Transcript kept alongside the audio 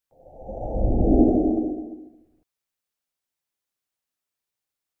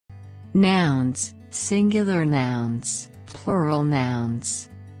Nouns, singular nouns, plural nouns.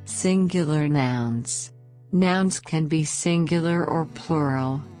 Singular nouns. Nouns can be singular or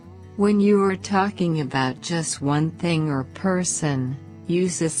plural. When you are talking about just one thing or person,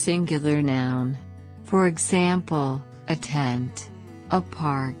 use a singular noun. For example, a tent, a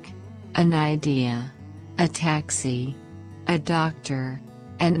park, an idea, a taxi, a doctor,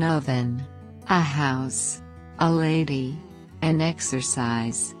 an oven, a house, a lady, an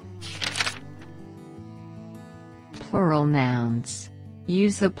exercise. Plural nouns.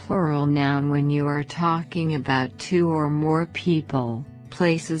 Use a plural noun when you are talking about two or more people,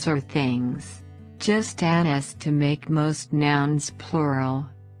 places or things. Just add s to make most nouns plural.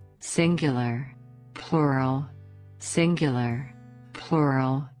 Singular, plural, singular,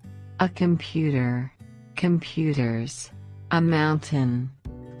 plural. A computer, computers. A mountain,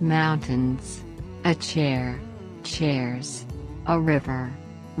 mountains. A chair, chairs. A river,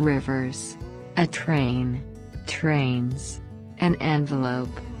 rivers. A train, trains. An envelope,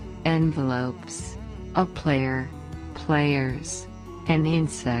 envelopes. A player, players. An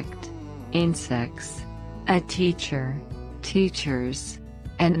insect, insects. A teacher, teachers.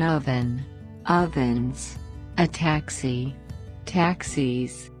 An oven, ovens. A taxi,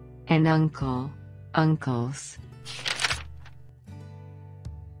 taxis. An uncle, uncles.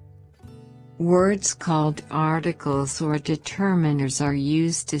 Words called articles or determiners are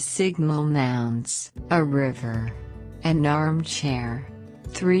used to signal nouns. A river, an armchair,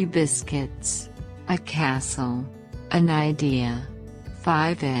 3 biscuits, a castle, an idea,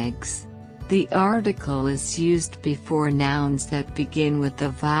 5 eggs. The article is used before nouns that begin with the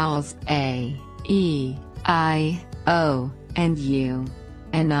vowels a, e, I, o, and u.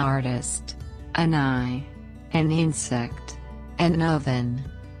 An artist, an eye, an insect, an oven,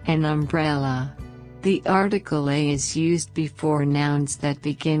 an umbrella. The article a is used before nouns that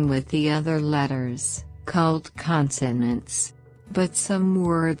begin with the other letters, called consonants. But some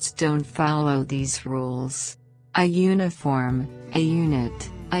words don't follow these rules. A uniform, a unit,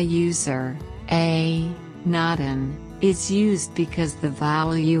 a user, a, not an, is used because the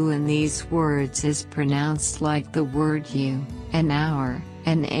vowel u in these words is pronounced like the word you. An hour,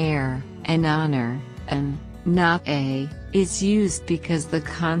 an heir, an honor, an, not a, is used because the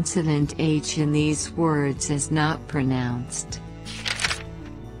consonant h in these words is not pronounced.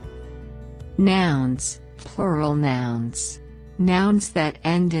 Nouns, plural nouns. Nouns that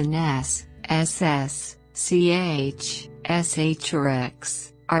end in s, ss, ch, sh or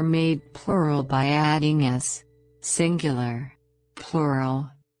x, are made plural by adding s. Singular, plural.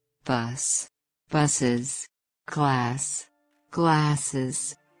 Bus, buses. Glass,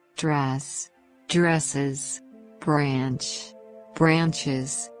 glasses. Dress, dresses. Branch,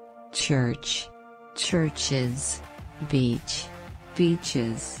 branches. Church, churches. Beach,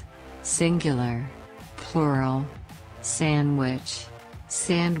 beaches. Singular, plural. Sandwich,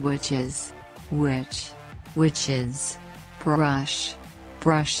 sandwiches. Witch, witches. Brush,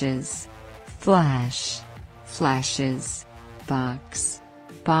 brushes. Flash, flashes. Box,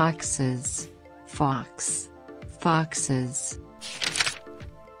 boxes. Fox, foxes.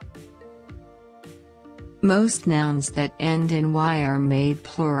 Most nouns that end in y are made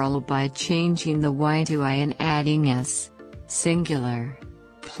plural by changing the y to I and adding s. Singular,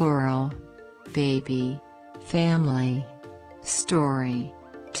 plural. Baby, family. Story,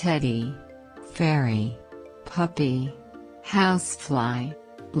 teddy. Fairy, puppy. Housefly,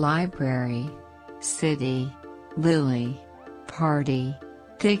 library. City, lily. Party,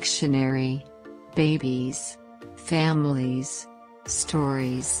 dictionary. Babies, families.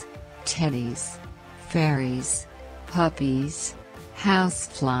 Stories, teddies. Fairies, puppies.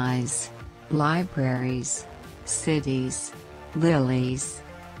 Houseflies, libraries. Cities, lilies.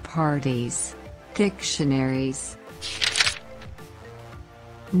 Parties, dictionaries.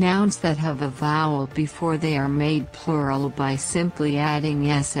 Nouns that have a vowel before they are made plural by simply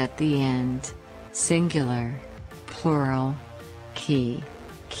adding s at the end. Singular, plural. Key,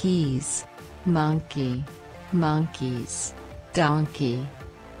 keys. Monkey, monkeys. Donkey,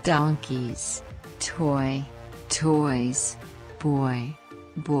 donkeys. Toy, toys. Boy,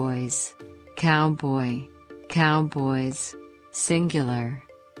 boys. Cowboy, cowboys. Singular,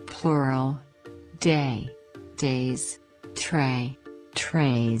 plural. Day, days. Tray,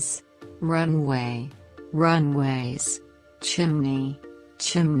 trays. Runway, runways. Chimney,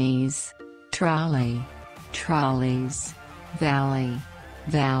 chimneys. Trolley, trolleys. Valley,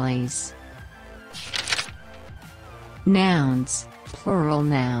 valleys. Nouns, plural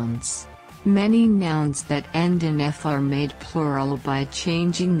nouns. Many nouns that end in f are made plural by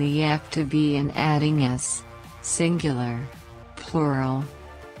changing the f to v and adding s. Singular, plural.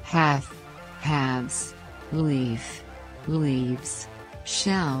 half, halves, leaf, leaves,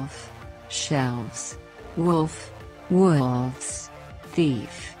 shelf, shelves, wolf, wolves,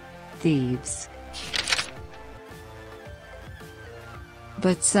 thief, thieves.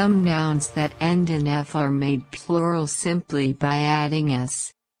 But some nouns that end in f are made plural simply by adding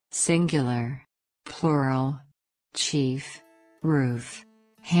s, singular, plural, chief, roof,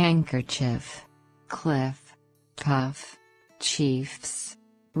 handkerchief, cliff, puff, chiefs,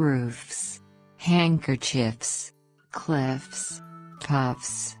 roofs, handkerchiefs, cliffs,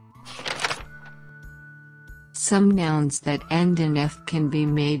 puffs. Some nouns that end in f can be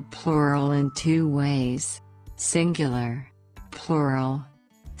made plural in two ways: singular, plural,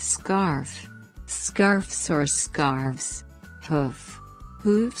 scarf, scarfs or scarves, hoof,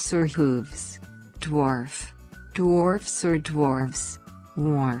 hoofs or hooves, dwarf, dwarfs or dwarves,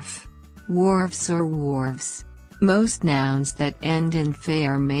 wharf, wharfs or wharves. Most nouns that end in f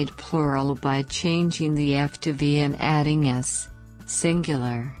are made plural by changing the f to v and adding s,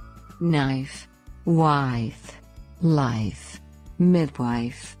 singular, knife, wife, life,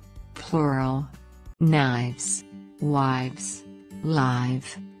 midwife, plural, knives, wives, live,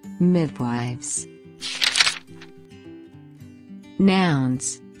 midwives.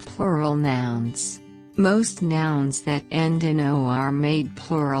 Nouns, plural nouns. Most nouns that end in o are made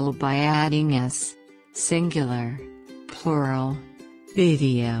plural by adding s, singular, plural,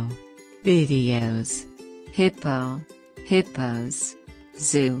 video, videos, hippo, hippos,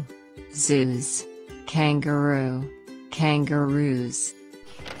 zoo, zoos, kangaroo, kangaroos.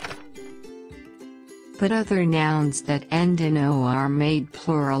 But other nouns that end in o are made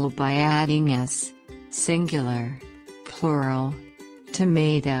plural by adding s, singular, plural,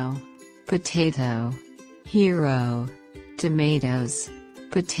 tomato, potato, hero, tomatoes,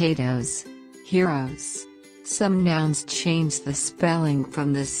 potatoes, heroes. Some nouns change the spelling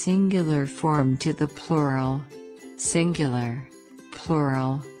from the singular form to the plural, singular,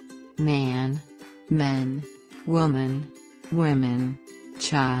 plural, man, men, woman, women,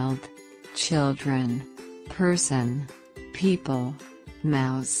 child, children, person, people,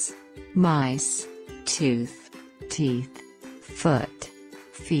 mouse, mice, tooth, teeth, foot,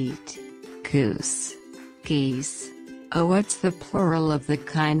 feet, goose, geese. Oh, what's the plural of the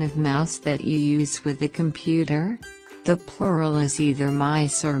kind of mouse that you use with a computer? The plural is either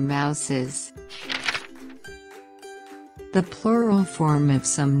mice or mouses. The plural form of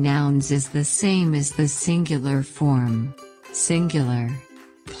some nouns is the same as the singular form, singular,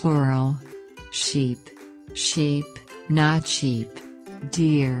 plural, sheep, sheep, not sheep,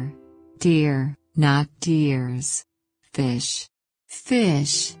 deer, deer, not deers, fish,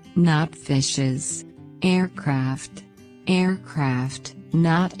 fish, not fishes, aircraft, aircraft,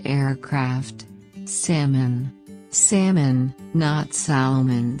 not aircraft, salmon, salmon, not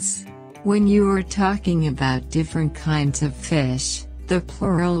salmons. When you are talking about different kinds of fish, the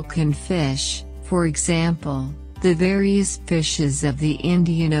plural can fish, for example, the various fishes of the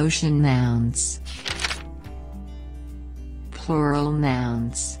Indian Ocean. Nouns. Plural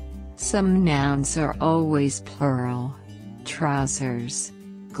nouns. Some nouns are always plural: trousers,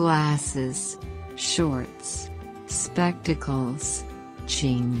 glasses, shorts, spectacles,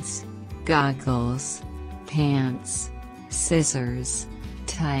 jeans, goggles, pants, scissors,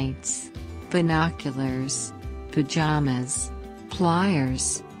 tights, binoculars, pajamas,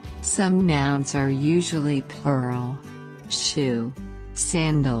 pliers. Some nouns are usually plural: shoe,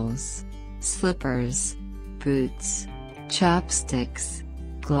 sandals, slippers, boots, chopsticks,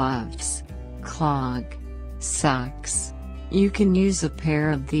 gloves, clog, socks. You can use a pair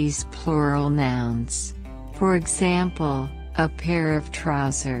of these plural nouns. For example, a pair of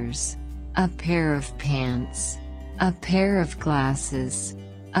trousers, a pair of pants, a pair of glasses,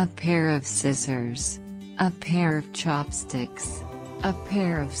 a pair of scissors, a pair of chopsticks, a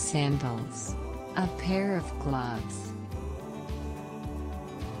pair of sandals, a pair of gloves.